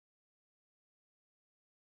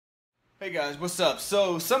Hey guys, what's up?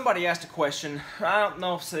 So somebody asked a question. I don't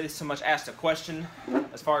know if they so much asked a question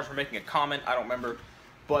as far as we're making a comment. I don't remember.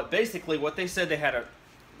 But basically what they said, they had a,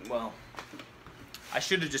 well, I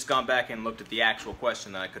should have just gone back and looked at the actual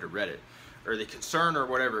question, that I could have read it, or the concern or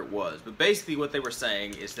whatever it was. But basically what they were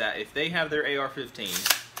saying is that if they have their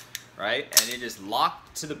AR-15, right, and it is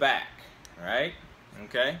locked to the back, right,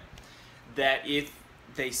 okay, that if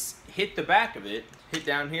they hit the back of it, hit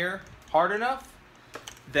down here hard enough,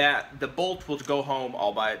 that the bolt will go home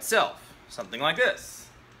all by itself. Something like this.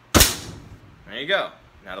 There you go.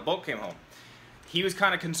 Now the bolt came home. He was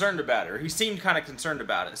kind of concerned about it, or he seemed kind of concerned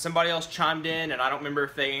about it. Somebody else chimed in, and I don't remember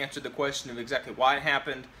if they answered the question of exactly why it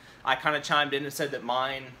happened. I kind of chimed in and said that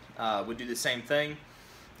mine would do the same thing.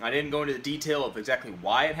 I didn't go into the detail of exactly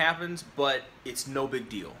why it happens, but it's no big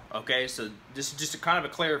deal. Okay, so this is just a kind of a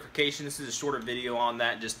clarification. This is a shorter video on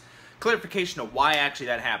that, just clarification of why actually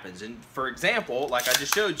that happens. And for example, like I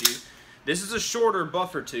just showed you, this is a shorter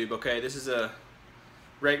buffer tube. Okay, this is a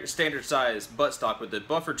regular standard size buttstock, but the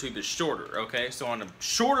buffer tube is shorter. Okay, so on a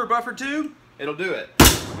shorter buffer tube, it'll do it.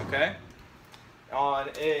 Okay, on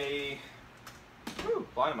a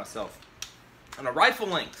blind myself, on a rifle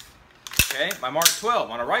length. Okay, my Mark 12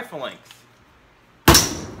 on a rifle length,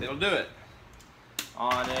 it'll do it.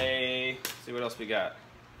 On a, let's see what else we got.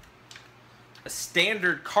 A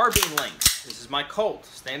standard carbine length. This is my Colt,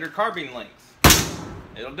 standard carbine length.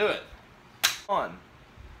 It'll do it. I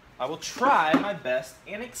will try my best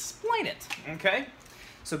and explain it. Okay?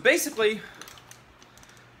 So basically,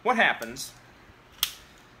 what happens,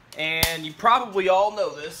 and you probably all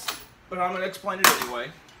know this, but I'm going to explain it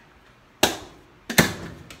anyway.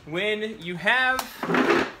 When you have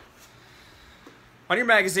on your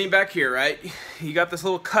magazine back here, right, you got this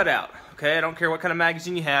little cutout. Okay, I don't care what kind of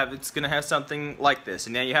magazine you have, it's going to have something like this.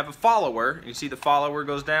 And now you have a follower. You see the follower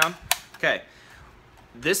goes down? Okay,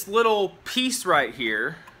 this little piece right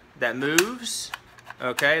here that moves,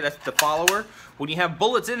 okay, that's the follower. When you have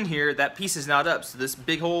bullets in here, that piece is not up. So this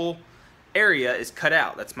big whole area is cut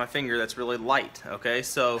out. That's my finger, that's really light. Okay,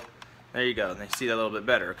 so there you go. And you see that a little bit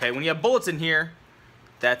better. Okay, when you have bullets in here,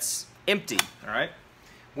 that's empty. All right,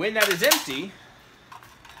 when that is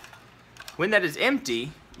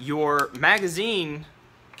empty, your magazine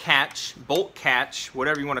catch, bolt catch,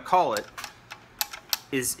 whatever you want to call it,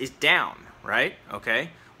 is down, right? Okay.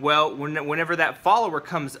 Well, whenever that follower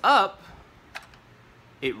comes up,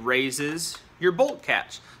 it raises your bolt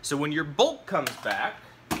catch. So when your bolt comes back,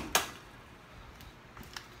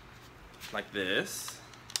 like this,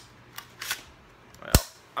 well,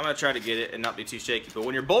 I'm going to try to get it and not be too shaky, but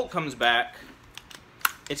when your bolt comes back,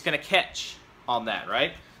 it's going to catch on that,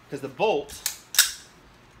 right? Because the bolt,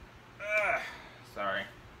 sorry.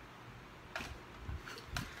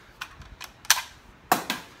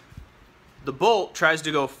 The bolt tries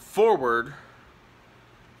to go forward,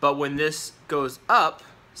 but when this goes up,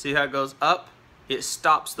 see how it goes up? It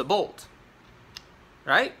stops the bolt,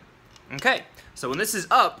 right? Okay, so when this is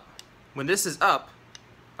up,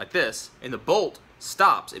 like this, and the bolt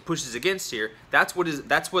stops, it pushes against here, that's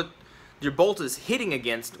what your bolt is hitting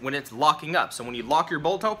against when it's locking up. So when you lock your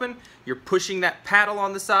bolt open, you're pushing that paddle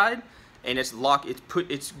on the side, and it's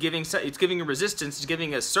giving a resistance, it's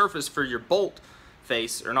giving a surface for your bolt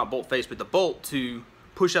face, or not bolt face, but the bolt to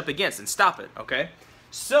push up against and stop it, okay?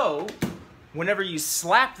 So whenever you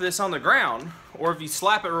slap this on the ground, or if you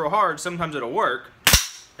slap it real hard, sometimes it'll work.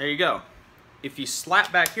 There you go. If you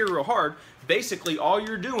slap back here real hard, basically all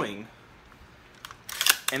you're doing,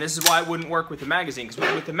 and this is why it wouldn't work with the magazine,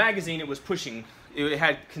 because with the magazine it was pushing, it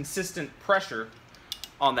had consistent pressure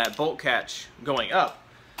on that bolt catch going up.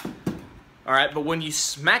 Alright, but when you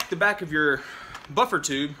smack the back of your buffer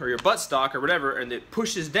tube or your buttstock or whatever, and it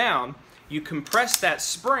pushes down, you compress that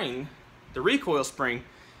spring, the recoil spring.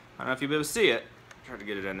 I don't know if you'll be able to see it. Try to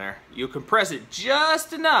get it in there. You compress it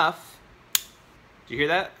just enough. Do you hear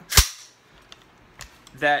that?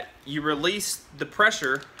 That you release the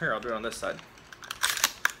pressure. Here, I'll do it on this side.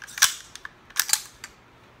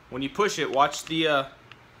 When you push it, watch the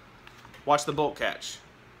bolt catch.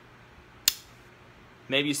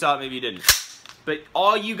 Maybe you saw it, maybe you didn't. But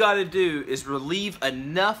all you got to do is relieve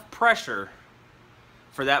enough pressure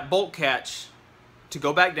for that bolt catch to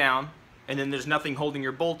go back down, and then there's nothing holding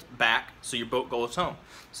your bolt back, so your bolt goes home.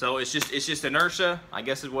 So it's just inertia, I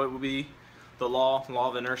guess is what would be the law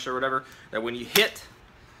of inertia or whatever, that when you hit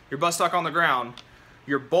your buttstock on the ground,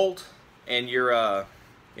 your bolt and your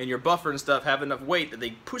buffer and stuff have enough weight that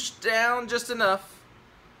they push down just enough,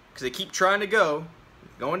 because they keep trying to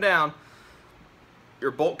going down. Your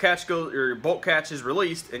bolt catch is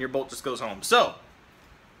released, and your bolt just goes home. So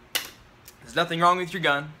there's nothing wrong with your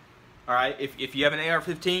gun. All right, if you have an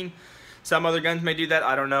AR-15, Some other guns may do that.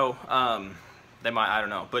 I don't know. They might. I don't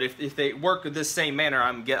know. But if they work in this same manner,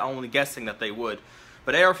 I'm only guessing that they would.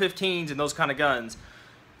 But AR-15s and those kind of guns,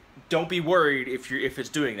 don't be worried if it's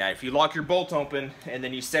doing that. If you lock your bolt open and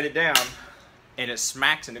then you set it down and it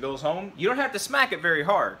smacks and it goes home, you don't have to smack it very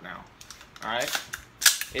hard now. All right.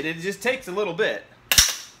 It just takes a little bit.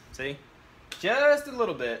 See? Just a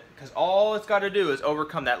little bit, because all it's got to do is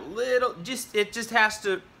overcome that little, it just has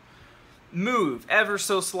to move ever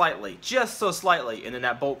so slightly, just so slightly, and then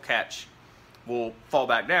that bolt catch will fall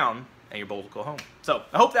back down and your bolt will go home. So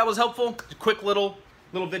I hope that was helpful. A quick little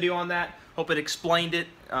video on that. Hope it explained it.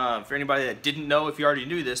 For anybody that didn't know, if you already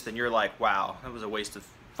knew this, then you're like, wow, that was a waste of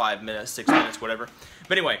 5 minutes, 6 minutes, whatever.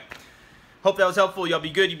 But anyway, hope that was helpful. Y'all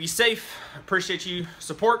be good, you be safe. Appreciate you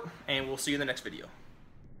support, and we'll see you in the next video.